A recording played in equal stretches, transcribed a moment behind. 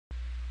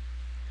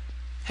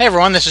Hey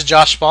everyone, this is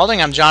Josh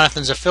Spalding. I'm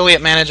Jonathan's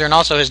affiliate manager and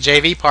also his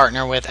JV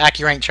partner with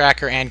AccuRank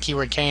Tracker and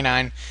Keyword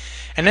K9.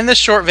 And in this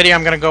short video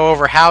I'm going to go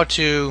over how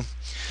to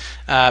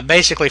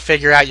basically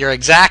figure out your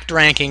exact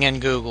ranking in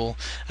Google,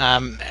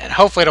 and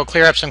hopefully it'll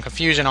clear up some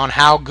confusion on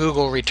how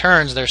Google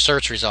returns their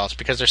search results,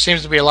 because there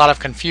seems to be a lot of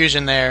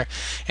confusion there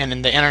and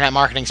in the internet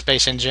marketing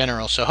space in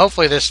general. So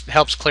hopefully this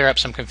helps clear up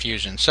some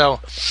confusion.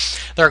 So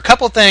there are a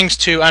couple things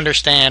to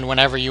understand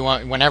whenever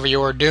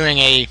you're doing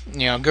a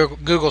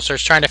Google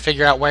search trying to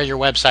figure out where your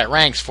website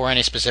ranks for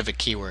any specific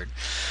keyword.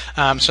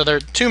 So there are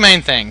two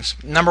main things.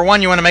 Number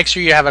one, you want to make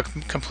sure you have a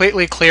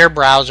completely clear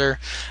browser,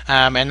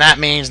 and that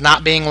means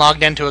not being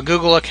logged into a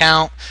Google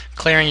account,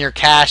 clearing your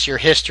cache, your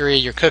history,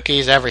 your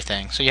cookies,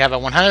 everything. So you have a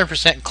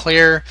 100%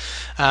 clear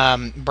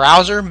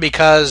browser,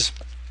 because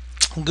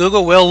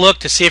Google will look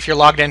to see if you're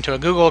logged into a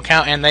Google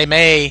account, and they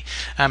may,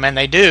 and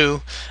they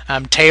do,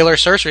 tailor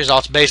search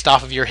results based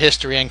off of your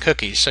history and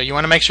cookies. So you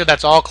want to make sure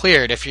that's all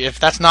cleared. If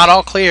that's not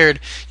all cleared,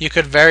 you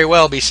could very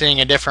well be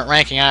seeing a different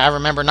ranking. I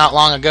remember not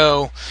long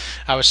ago,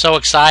 I was so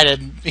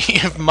excited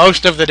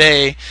most of the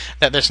day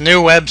that this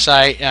new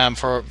website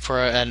for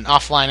an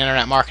offline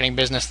internet marketing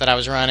business that I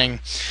was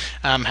running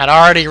had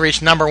already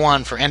reached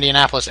 #1 for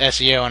Indianapolis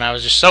SEO, and I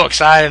was just so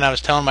excited. And I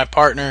was telling my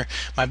partner,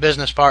 my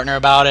business partner,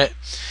 about it.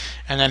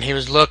 And then he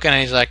was looking and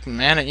he's like,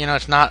 man,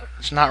 it's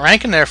not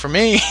ranking there for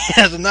me.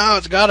 I said, no,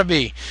 it's got to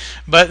be.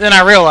 But then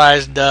I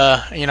realized,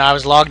 I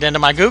was logged into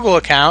my Google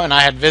account and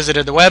I had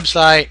visited the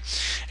website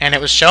and it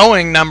was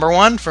showing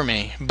 #1 for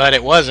me, but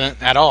it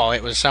wasn't at all.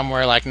 It was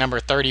somewhere like number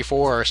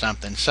 34 or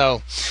something.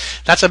 So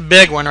that's a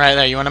big one right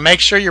there. You want to make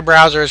sure your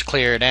browser is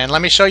cleared. And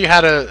let me show you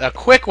a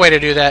quick way to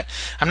do that.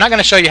 I'm not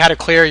going to show you how to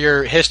clear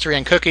your history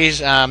and cookies.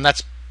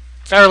 That's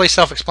fairly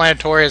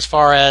self-explanatory as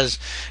far as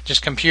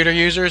just computer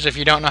users. If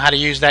you don't know how to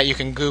use that, you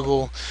can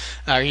Google,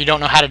 or you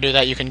don't know how to do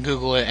that, you can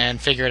Google it and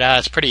figure it out.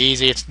 It's pretty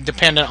easy. It's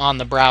dependent on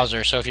the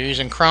browser. So if you're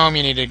using Chrome,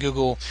 you need to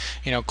Google,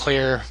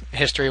 clear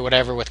history,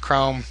 whatever, with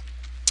Chrome.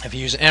 If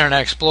you use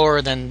Internet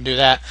Explorer, then do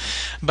that.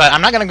 But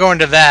I'm not going to go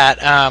into that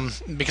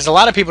because a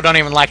lot of people don't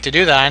even like to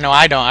do that. I know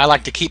I don't. I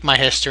like to keep my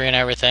history and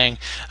everything,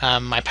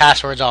 my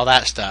passwords, all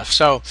that stuff.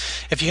 So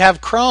if you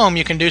have Chrome,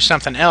 you can do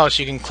something else.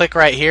 You can click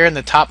right here in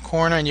the top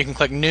corner and you can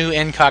click New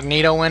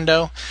Incognito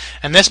Window.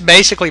 And this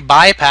basically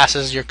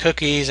bypasses your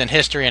cookies and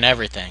history and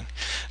everything.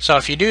 So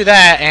if you do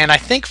that, and I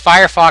think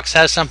Firefox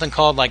has something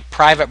called like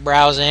private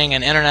browsing,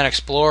 and Internet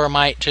Explorer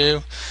might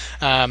too.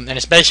 And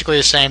it's basically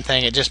the same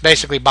thing. It just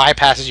basically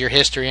bypasses your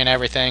history and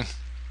everything.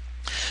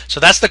 So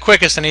that's the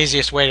quickest and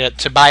easiest way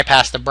to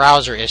bypass the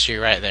browser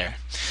issue right there.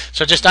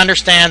 So just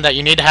understand that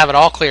you need to have it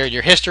all cleared.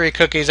 Your history,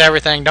 cookies,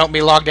 everything. Don't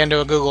be logged into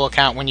a Google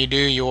account when you do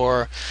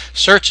your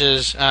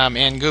searches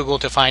in Google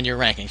to find your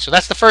ranking. So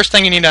that's the first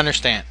thing you need to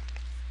understand.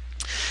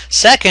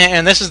 Second,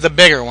 and this is the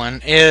bigger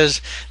one,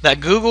 is that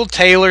Google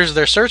tailors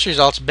their search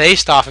results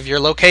based off of your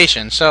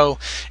location. So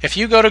if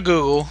you go to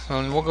Google,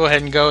 and we'll go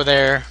ahead and go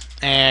there,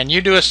 and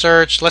you do a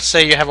search, let's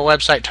say you have a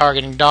website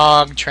targeting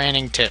dog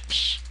training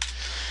tips.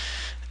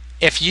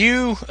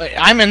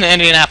 I'm in the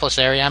Indianapolis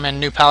area, I'm in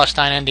New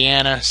Palestine,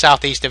 Indiana,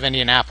 southeast of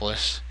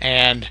Indianapolis,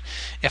 and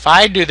if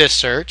I do this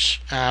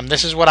search,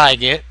 this is what I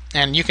get,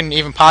 and you can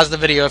even pause the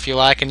video if you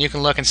like, and you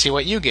can look and see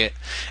what you get.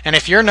 And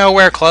if you're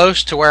nowhere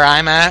close to where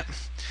I'm at,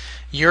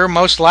 you're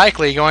most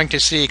likely going to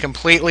see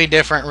completely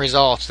different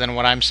results than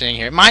what I'm seeing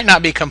here. It might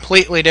not be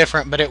completely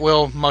different, but it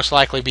will most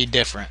likely be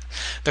different.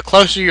 The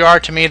closer you are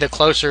to me, the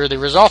closer the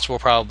results will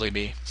probably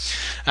be,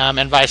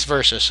 and vice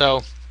versa.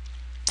 So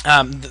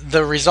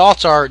the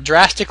results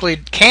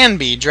can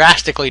be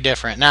drastically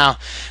different. Now,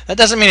 that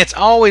doesn't mean it's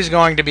always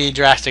going to be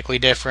drastically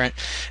different.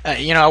 A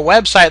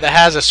website that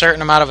has a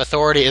certain amount of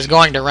authority is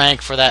going to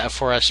rank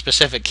for a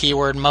specific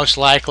keyword, most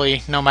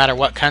likely, no matter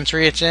what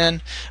country it's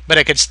in. But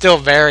it could still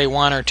vary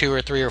 1 or 2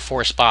 or 3 or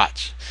 4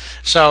 spots.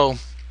 So,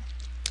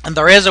 and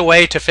there is a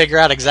way to figure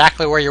out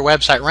exactly where your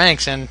website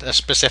ranks in a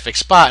specific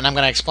spot, and I'm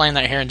going to explain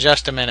that here in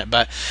just a minute.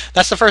 But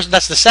that's the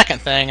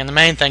second thing, and the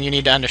main thing you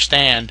need to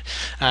understand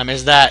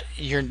is that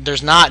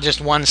there's not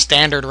just one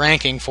standard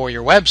ranking for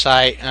your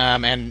website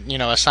and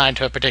assigned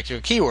to a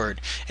particular keyword.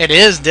 It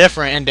is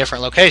different in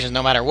different locations,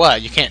 no matter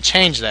what. You can't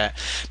change that.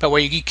 But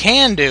what you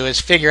can do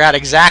is figure out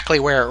exactly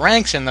where it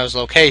ranks in those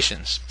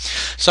locations.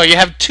 So you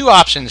have two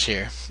options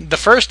here. The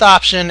first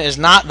option is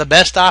not the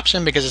best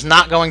option because it's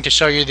not going to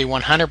show you the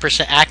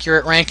 100%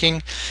 accurate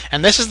ranking,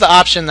 and this is the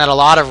option that a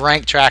lot of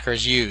rank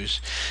trackers use.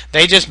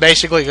 They just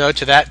basically go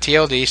to that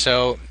TLD.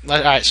 So,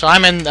 alright, so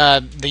I'm in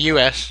the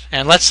US,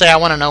 and let's say I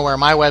want to know where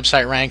my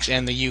website ranks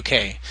in the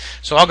UK.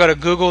 So I'll go to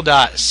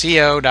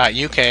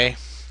google.co.uk.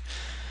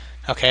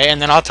 Okay, and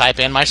then I'll type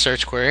in my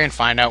search query and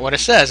find out what it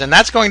says. And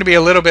that's going to be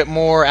a little bit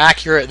more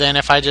accurate than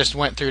if I just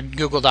went through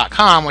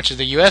google.com, which is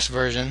the US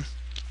version,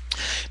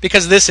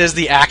 because this is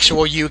the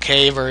actual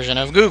UK version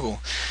of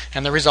Google,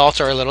 and the results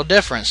are a little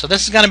different. So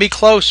this is going to be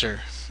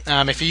closer.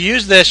 If you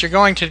use this, you're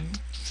going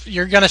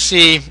to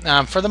see,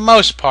 for the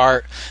most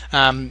part,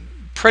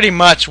 pretty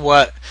much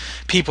what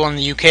people in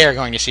the UK are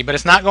going to see, but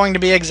it's not going to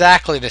be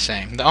exactly the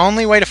same. The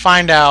only way to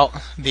find out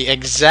the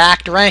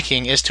exact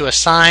ranking is to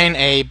assign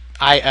a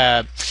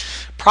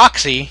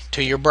proxy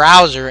to your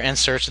browser and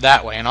search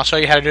that way, and I'll show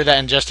you how to do that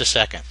in just a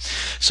second.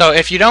 So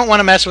if you don't want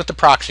to mess with the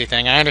proxy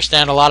thing, I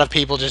understand a lot of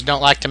people just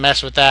don't like to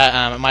mess with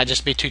that. It might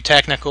just be too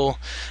technical.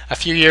 A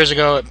few years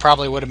ago it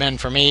probably would have been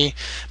for me,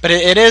 but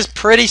it is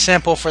pretty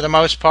simple for the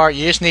most part.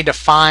 You just need to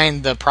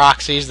find the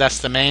proxies. That's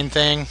the main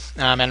thing.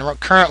 And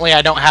currently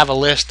I don't have a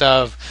list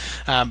of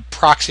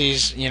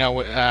proxies,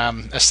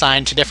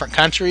 assigned to different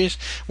countries.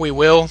 We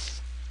will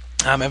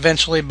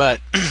eventually, but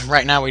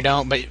right now we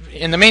don't. But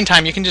in the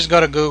meantime, you can just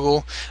go to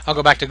Google. I'll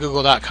go back to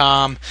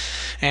google.com,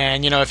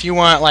 and if you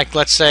want, like,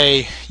 let's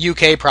say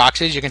UK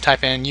proxies, you can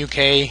type in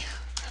UK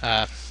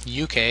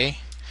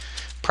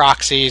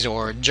proxies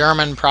or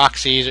German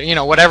proxies,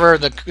 or whatever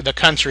the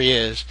country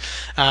is.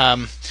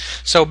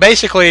 So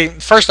basically,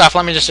 first off,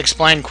 let me just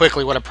explain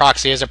quickly what a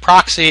proxy is. A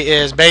proxy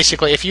is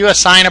basically if you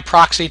assign a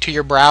proxy to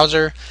your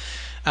browser,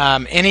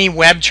 any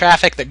web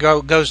traffic that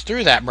goes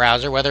through that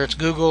browser, whether it's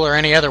Google or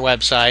any other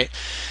website,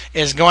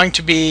 is going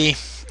to be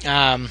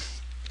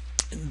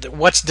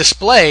what's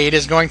displayed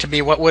is going to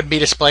be what would be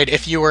displayed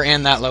if you were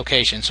in that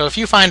location. So if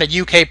you find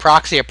a UK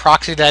proxy, a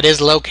proxy that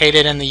is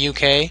located in the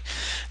UK,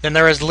 then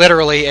there is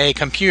literally a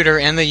computer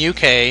in the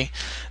UK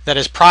that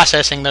is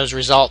processing those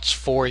results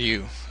for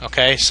you.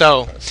 Okay,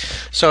 so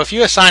if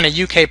you assign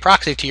a UK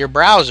proxy to your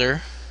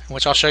browser,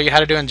 which I'll show you how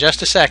to do in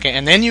just a second,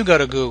 and then you go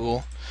to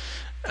Google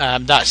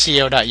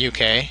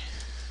 .co.uk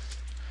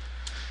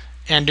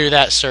and do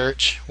that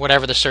search,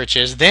 whatever the search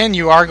is, then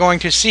you are going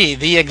to see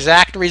the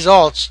exact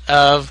results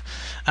of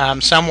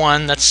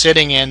someone that's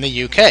sitting in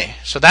the UK.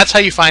 So that's how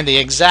you find the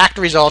exact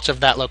results of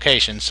that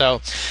location.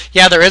 So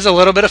yeah, there is a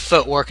little bit of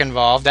footwork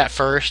involved at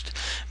first,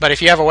 but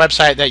if you have a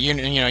website that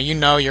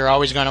you're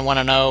always going to want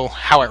to know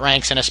how it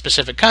ranks in a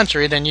specific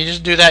country, then you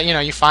just do that.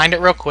 You find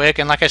it real quick,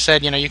 and like I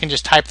said, you can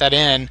just type that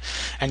in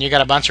and you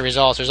got a bunch of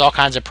results. There's all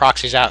kinds of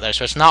proxies out there,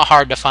 so it's not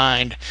hard to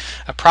find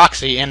a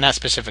proxy in that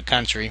specific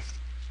country.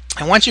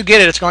 And once you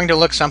get it, it's going to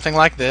look something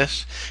like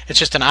this. It's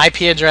just an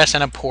IP address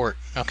and a port.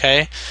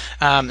 Okay,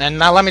 and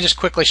now let me just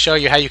quickly show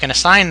you how you can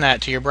assign that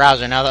to your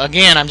browser. Now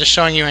again, I'm just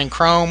showing you in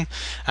Chrome.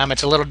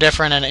 It's a little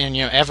different in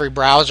every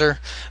browser,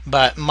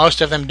 but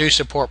most of them do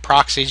support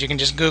proxies. You can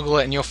just Google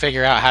it and you'll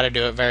figure out how to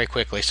do it very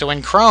quickly. So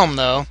in Chrome,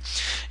 though,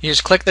 you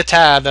just click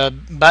the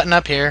button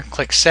up here,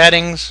 click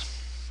Settings,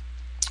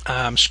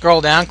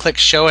 scroll down, click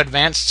Show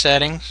Advanced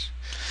Settings,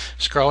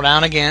 scroll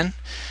down again,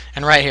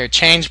 and right here,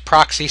 Change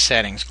Proxy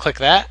Settings. Click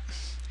that,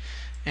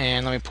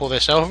 and let me pull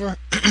this over.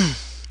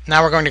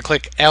 Now we're going to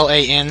click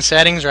LAN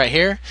settings right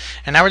here,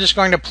 and now we're just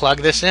going to plug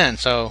this in.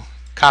 So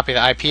copy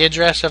the IP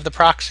address of the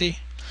proxy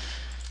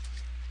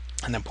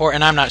and the port,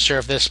 and I'm not sure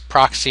if this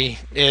proxy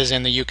is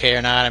in the UK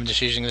or not. I'm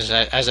just using this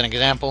as an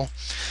example.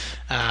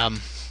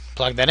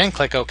 Plug that in,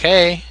 click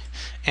OK,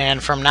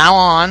 and from now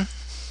on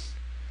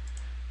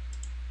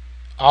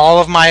all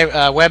of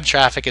my web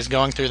traffic is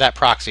going through that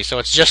proxy, so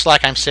it's just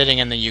like I'm sitting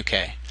in the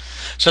UK.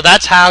 So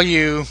that's how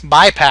you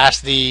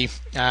bypass the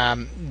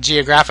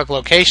geographic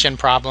location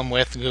problem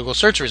with Google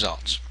search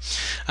results.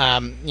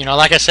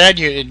 Like I said,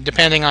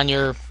 depending on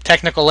your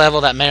technical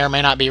level, that may or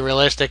may not be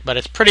realistic, but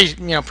it's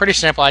pretty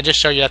simple. I just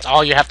show you that's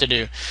all you have to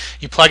do.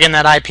 You plug in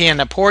that IP and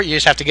the port. You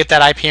just have to get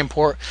that IP and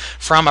port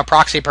from a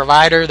proxy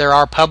provider. There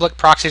are public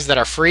proxies that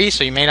are free,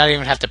 so you may not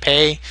even have to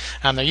pay.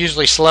 They're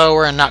usually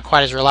slower and not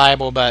quite as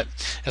reliable, but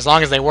as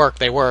long as they work,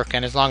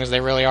 and as long as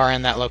they really are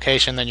in that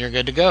location, then you're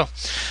good to go.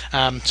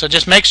 So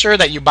just make sure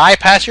that you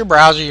bypass your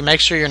browser. You make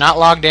sure you're not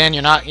logged in.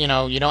 You're not, you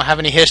don't have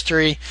any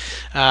history,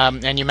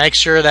 and you make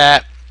sure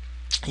that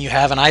you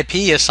have an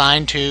IP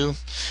assigned to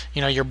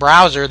your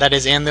browser that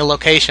is in the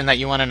location that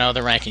you want to know the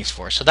rankings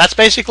for. So that's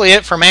basically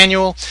it for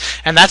manual,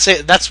 and that's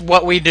it. That's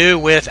what we do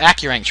with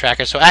AccuRank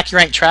Tracker. So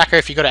AccuRank Tracker,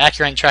 if you go to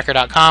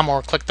AccuRankTracker.com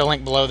or click the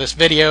link below this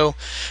video,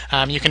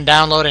 you can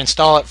download and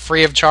install it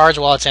free of charge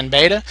while it's in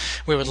beta.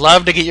 We would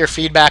love to get your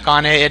feedback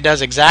on it. It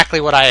does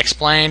exactly what I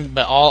explained,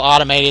 but all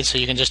automated, so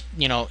you can just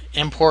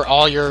import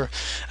all your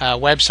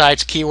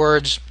websites,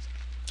 keywords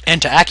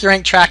into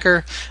AccuRank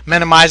Tracker,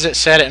 minimize it,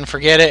 set it and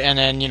forget it, and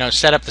then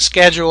set up the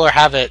schedule or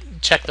have it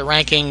check the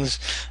rankings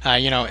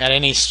at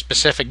any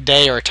specific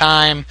day or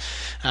time,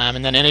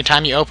 and then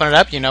anytime you open it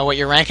up, you know what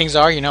your rankings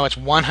are. It's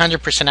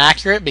 100%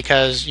 accurate,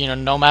 because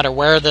no matter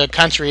where the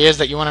country is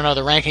that you want to know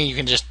the ranking, you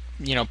can just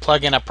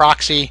plug in a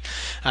proxy,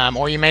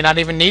 or you may not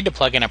even need to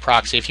plug in a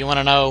proxy. If you want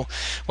to know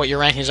what your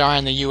rankings are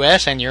in the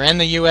US and you're in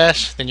the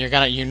US, then you're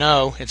gonna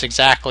it's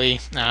exactly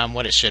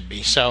what it should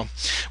be. So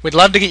we'd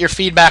love to get your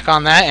feedback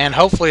on that, and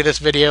hopefully this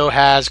video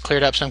has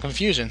cleared up some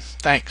confusion.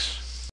 Thanks.